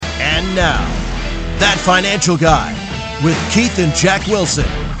And now, That Financial Guy with Keith and Jack Wilson,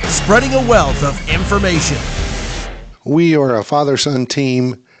 spreading a wealth of information. We are a father-son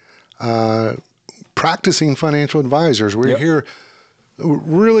team practicing financial advisors. We're here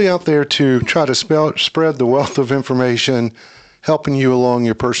really out there to try to spread the wealth of information, helping you along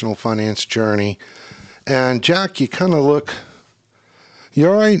your personal finance journey. And Jack, you kind of look, you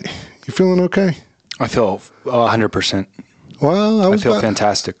all right? You feeling okay? I feel 100%. Well, I feel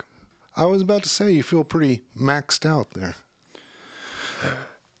fantastic. I was about to say you feel pretty maxed out there.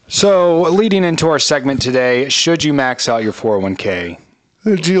 So, leading into our segment today, should you max out your 401k?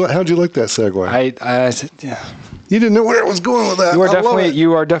 How'd you like that segue? Yeah. You didn't know where it was going with that.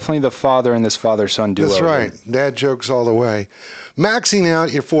 You are definitely the father in this father-son duo. That's right. Dad jokes all the way. Maxing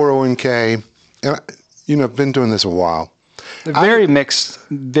out your 401k, and I've been doing this a while. Very mixed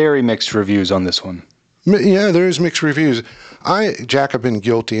reviews on this one. Yeah, there is mixed reviews. Jack, I've been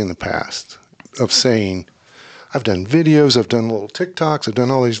guilty in the past of saying, I've done videos, I've done little TikToks, I've done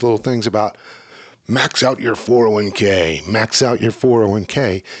all these little things about max out your 401k, max out your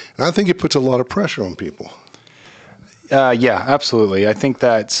 401k. And I think it puts a lot of pressure on people. Yeah, absolutely. I think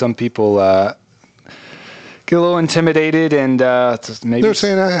that some people get a little intimidated and maybe... They're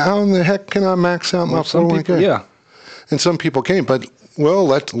saying, how in the heck can I max out my 401k? People, yeah. And some people can't. But, well,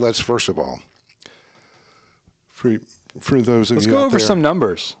 let's first of all, for those of Let's you go out over there, some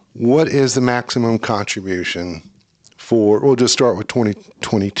numbers. What is the maximum contribution we'll just start with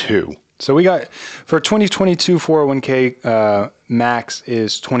 2022. So we got, for 2022 401k, max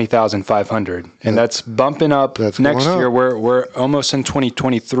is $20,500, and that's bumping up next year. We're almost in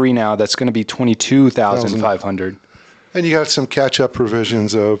 2023 now. That's going to be $22,500. And you got some catch-up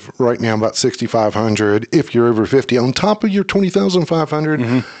provisions of right now about $6,500 if you're over 50 on top of your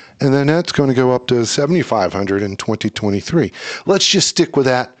 $20,500, and then that's going to go up to $7,500 in 2023. Let's just stick with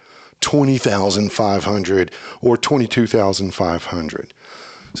that $20,500 or $22,500.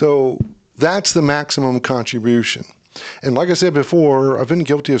 So that's the maximum contribution. And like I said before, I've been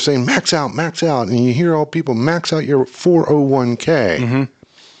guilty of saying max out, and you hear all people max out your 401k.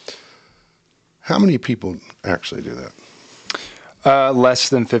 How many people actually do that? Less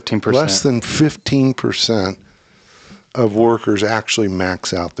than 15%. Less than 15% of workers actually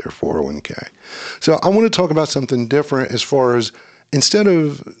max out their 401k. So I want to talk about something different as far as instead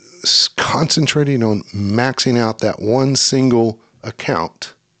of concentrating on maxing out that one single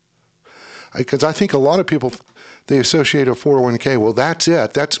account, because I think a lot of people, they associate a 401k, well, that's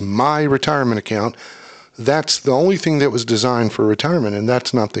it. That's my retirement account. That's the only thing that was designed for retirement, and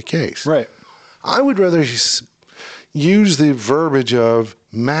that's not the case. Right. I would rather use the verbiage of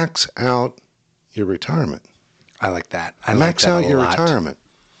max out your retirement. I like that. Max out your retirement.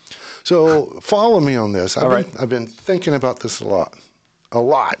 So follow me on this. I've been thinking about this a lot. All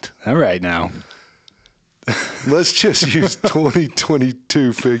right now. Let's just use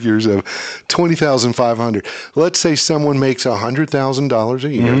 2022 figures of $20,500. Let's say someone makes $100,000 a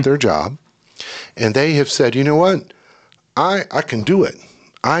year at their job, and they have said, you know what? I can do it.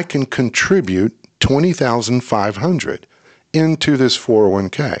 I can contribute $20,500 into this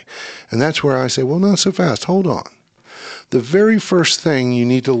 401k. And that's where I say, well, not so fast. Hold on. The very first thing you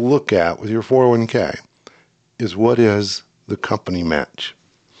need to look at with your 401k is what is the company match.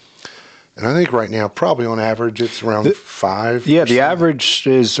 And I think right now, probably on average, it's around 5%. Yeah, the average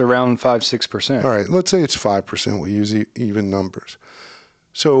is around 5-6%. All right, let's say it's 5%. We use even numbers.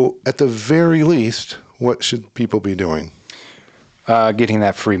 So at the very least, what should people be doing? Getting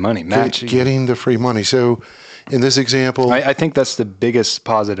that free money. Getting the free money. So in this example... I think that's the biggest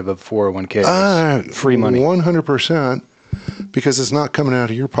positive of 401k, free money. 100%, because it's not coming out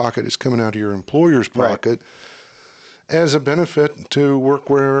of your pocket. It's coming out of your employer's pocket as a benefit to work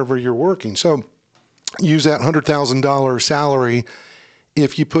wherever you're working. So use that $100,000 salary.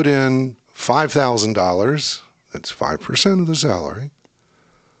 If you put in $5,000, that's 5% of the salary.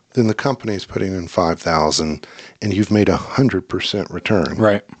 Then the company is putting in $5,000, and you've made 100% return.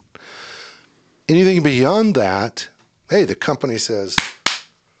 Right. Anything beyond that, hey, the company says,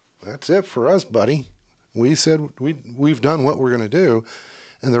 that's it for us, buddy. We said we've done what we're going to do,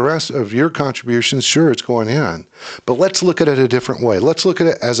 and the rest of your contributions, sure, it's going in. But let's look at it a different way. Let's look at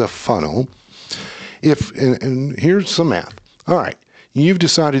it as a funnel. And here's some math. All right, you've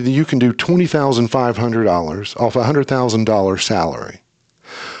decided that you can do $20,500 off a $100,000 salary.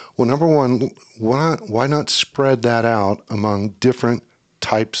 Well, number one, why not spread that out among different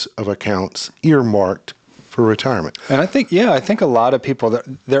types of accounts earmarked for retirement? And I think a lot of people,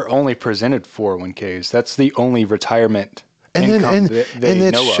 they're only presented 401ks. That's the only retirement income and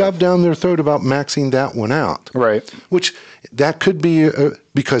it's shoved down their throat about maxing that one out. Right. Which That could be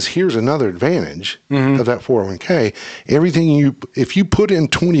because here's another advantage of that 401k. If you put in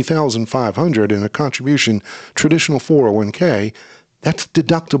 $20,500 in a contribution traditional 401k, that's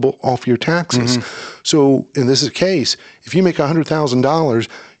deductible off your taxes. So in this case, if you make $100,000,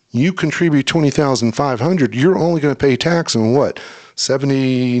 you contribute $20,500, you're only going to pay tax on what?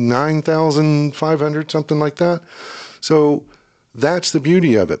 $79,500, something like that. So that's the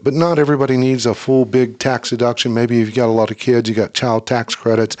beauty of it. But not everybody needs a full big tax deduction. Maybe if you've got a lot of kids, you got child tax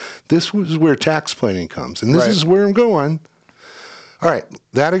credits. This is where tax planning comes. And this is where I'm going. All right,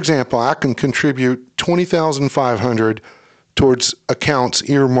 that example, I can contribute $20,500 towards accounts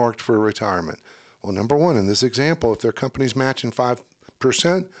earmarked for retirement. Well, number one, in this example, if their company's matching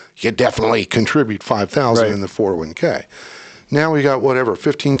 5%, you definitely contribute $5,000 in the 401k. Now we got whatever,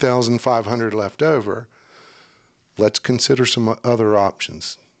 $15,500 left over. Let's consider some other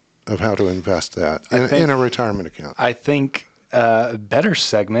options of how to invest that in a retirement account. I think a big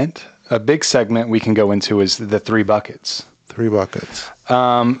segment we can go into is the 3 buckets. 3 buckets.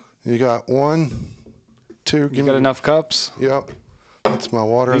 You got 1, 2. You got enough cups? Yep. That's my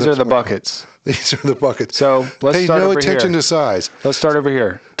water. These are the buckets. These are the buckets. So let's start over here. Pay no attention to size. Let's start over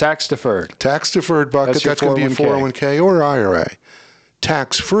here. Tax deferred. Tax deferred bucket. That's going to be a 401k or IRA.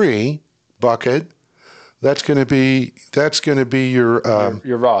 Tax free bucket. That's going to be your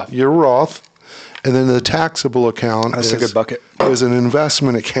Roth. Your Roth. And then the taxable account is a good bucket. Is an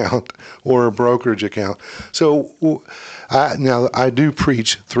investment account or a brokerage account. So now I do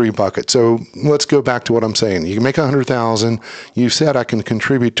preach 3 buckets. So let's go back to what I'm saying. You can make $100,000. You said I can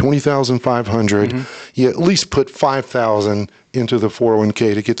contribute $20,500. You at least put $5,000 into the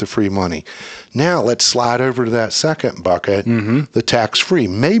 401k to get the free money. Now let's slide over to that second bucket, the tax-free.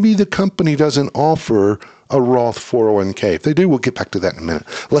 Maybe the company doesn't offer a Roth 401k. If they do, we'll get back to that in a minute.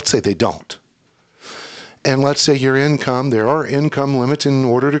 Let's say they don't. And let's say your income, there are income limits in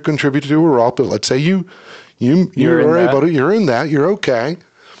order to contribute to a Roth, but let's say you're able to, you're in that, you're okay.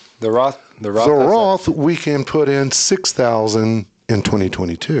 The Roth, we can put in $6,000 in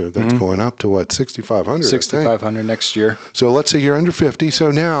 2022. That's going up to what, $6,500? $6,500 next year. So let's say you're under 50. So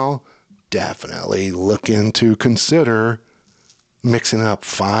now definitely look into consider mixing up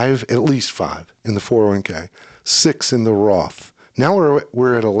at least 5 in the 401k, 6 in the Roth. Now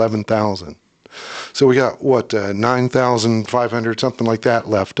we're at 11,000. So we got, 9,500, something like that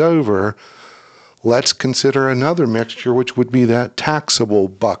left over. Let's consider another mixture, which would be that taxable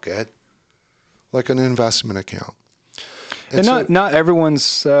bucket, like an investment account. And not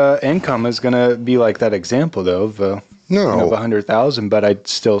everyone's income is going to be like that example, though, of 100,000, but I'd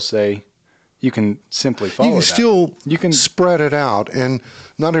still say you can simply follow that. You can spread it out, and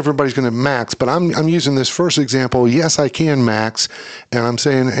not everybody's going to max, but I'm using this first example. Yes, I can max, and I'm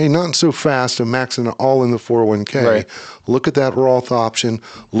saying, hey, not so fast. I'm maxing it all in the 401k. Right. Look at that Roth option.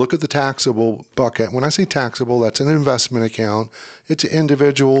 Look at the taxable bucket. When I say taxable, that's an investment account. It's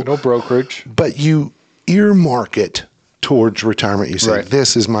individual. No brokerage. But you earmark it towards retirement. You say,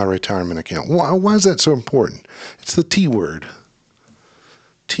 this is my retirement account. Why is that so important? It's the T word.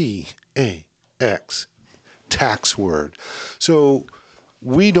 T-A-X, tax word. So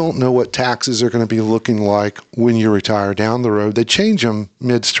we don't know what taxes are going to be looking like when you retire down the road. They change them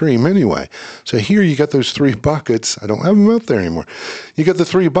midstream anyway. So here you got those 3 buckets. I don't have them up there anymore. You got the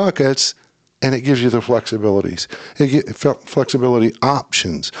 3 buckets, and it gives you the flexibilities. It gives flexibility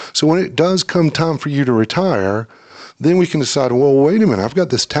options. So when it does come time for you to retire, then we can decide, well, wait a minute, I've got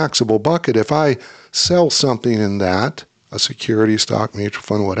this taxable bucket. If I sell something in that, a security, stock, mutual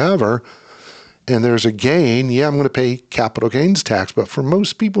fund, whatever, and there's a gain, I'm going to pay capital gains tax. But for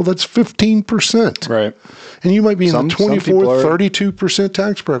most people, that's 15%. Right. And you might be in the 24, 32%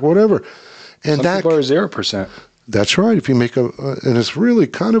 tax bracket, whatever. And some people are 0%. That's right. If you make and it's really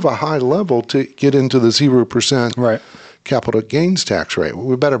kind of a high level to get into the 0% capital gains tax rate.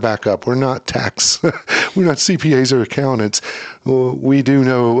 We better back up. We're not we're not CPAs or accountants. We do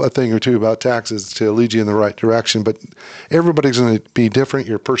know a thing or two about taxes to lead you in the right direction, but everybody's going to be different.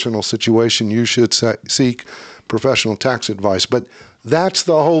 Your personal situation, you should seek professional tax advice. But that's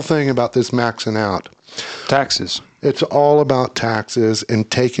the whole thing about this maxing out. Taxes. It's all about taxes and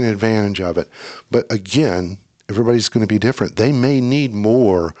taking advantage of it. But again, everybody's going to be different. They may need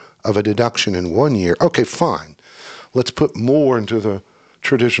more of a deduction in 1 year. Okay, fine. Let's put more into the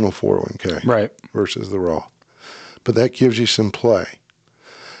traditional 401k versus the Roth. But that gives you some play.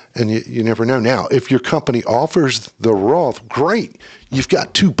 And you never know. Now, if your company offers the Roth, great. You've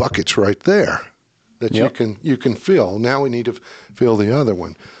got 2 buckets right there that you can fill. Now we need to fill the other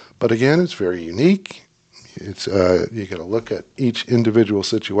one. But again, it's very unique. It's you got to look at each individual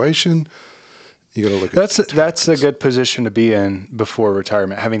situation. You got to look at that's a good position to be in before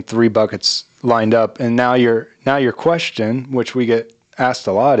retirement, having 3 buckets lined up. And now your question, which we get asked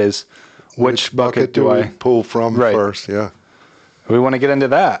a lot, is which bucket do I pull from first? Yeah. We want to get into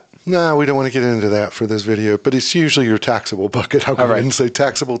that. No, we don't want to get into that for this video, but it's usually your taxable bucket. I'll go ahead and say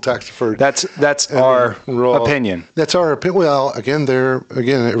taxable, tax deferred. That's our opinion. That's our opinion. Well, again,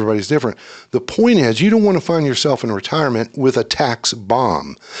 everybody's different. The point is, you don't want to find yourself in retirement with a tax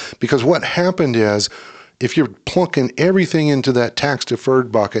bomb, because what happened is, if you're plunking everything into that tax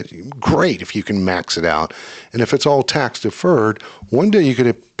deferred bucket, great if you can max it out. And if it's all tax deferred, one day you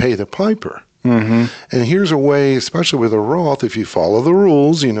could pay the piper. Mm-hmm. And here's a way, especially with a Roth, if you follow the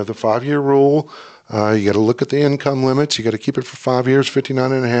rules, the 5-year rule, you got to look at the income limits. You got to keep it for 5 years,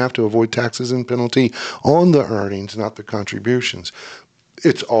 59.5, to avoid taxes and penalty on the earnings, not the contributions.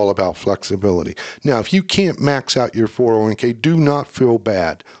 It's all about flexibility. Now, if you can't max out your 401k, do not feel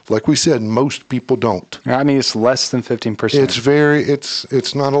bad. Like we said, most people don't. I mean, it's less than 15%.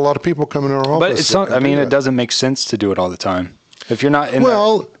 It's not a lot of people coming to our office. But it's not, it doesn't make sense to do it all the time. If you're not in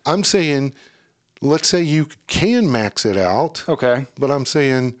I'm saying, let's say you can max it out. Okay. But I'm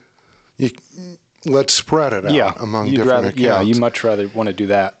saying, let's spread it out among different accounts. Yeah, you much rather want to do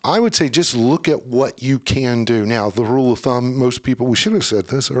that. I would say just look at what you can do. Now, the rule of thumb, most people, we should have said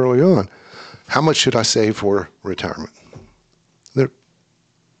this early on. How much should I save for retirement?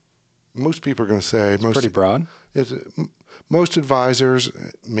 Most people are going to say... Pretty broad. Most advisors,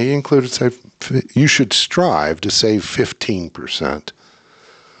 me included, say you should strive to save 15%.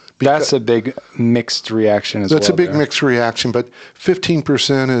 That's a big mixed reaction as well. That's a big mixed reaction, but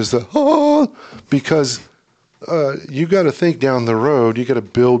 15% is because you got to think down the road, you got to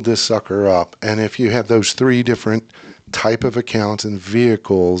build this sucker up. And if you have those 3 different type of accounts and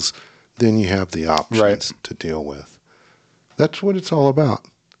vehicles, then you have the options to deal with. That's what it's all about.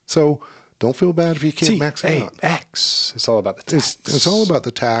 So don't feel bad if you can't max it out. Tax. It's all about the tax. It's all about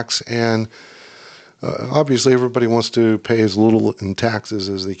the tax, and obviously everybody wants to pay as little in taxes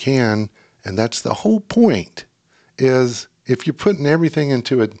as they can, and that's the whole point, is if you're putting everything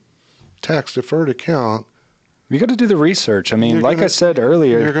into a tax-deferred account... You got to do the research. I mean, I said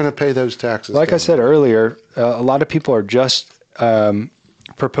earlier... You're going to pay those taxes. I said earlier, a lot of people are just...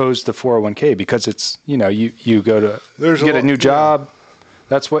 propose the 401k because it's, you go to get a new job.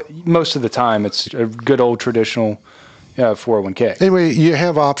 That's what, most of the time, it's a good old traditional 401k. Anyway, you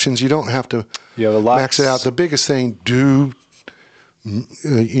have options. You don't have to max it out. The biggest thing,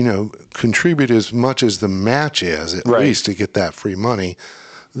 contribute as much as the match is, at least, to get that free money.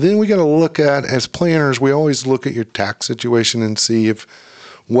 Then we got to look at, as planners, we always look at your tax situation and see if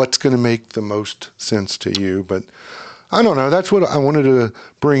what's going to make the most sense to you. But I don't know. That's what I wanted to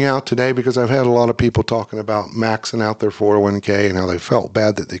bring out today, because I've had a lot of people talking about maxing out their 401k and how they felt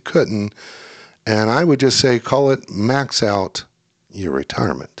bad that they couldn't. And I would just say, call it max out your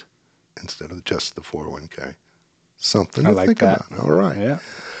retirement instead of just the 401k. Something to think about. All right. Yeah.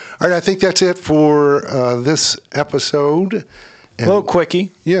 All right. I think that's it for this episode. And, a little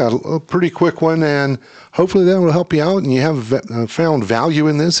quickie. Yeah, a pretty quick one. And hopefully that will help you out and you have found value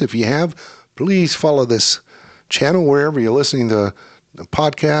in this. If you have, please follow this channel wherever you're listening to the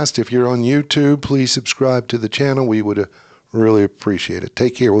podcast. If you're on YouTube, please subscribe to the channel. We would really appreciate it.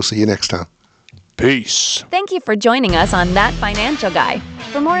 Take care. We'll see you next time. Peace. Thank you for joining us on That Financial Guy.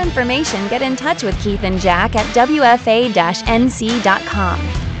 For more information, get in touch with Keith and Jack at wfa-nc.com.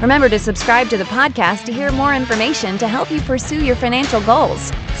 Remember to subscribe to the podcast to hear more information to help you pursue your financial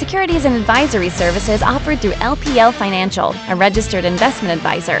goals. Securities and advisory services offered through LPL Financial, a registered investment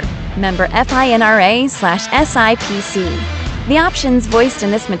advisor. Member FINRA/SIPC. The options voiced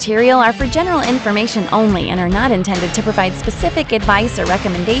in this material are for general information only and are not intended to provide specific advice or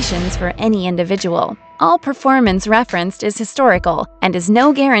recommendations for any individual. All performance referenced is historical and is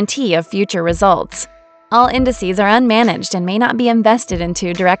no guarantee of future results. All indices are unmanaged and may not be invested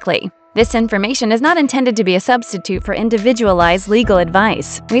into directly. This information is not intended to be a substitute for individualized legal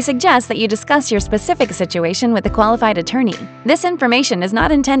advice. We suggest that you discuss your specific situation with a qualified attorney. This information is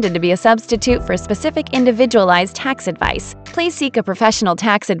not intended to be a substitute for specific individualized tax advice. Please seek a professional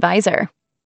tax advisor.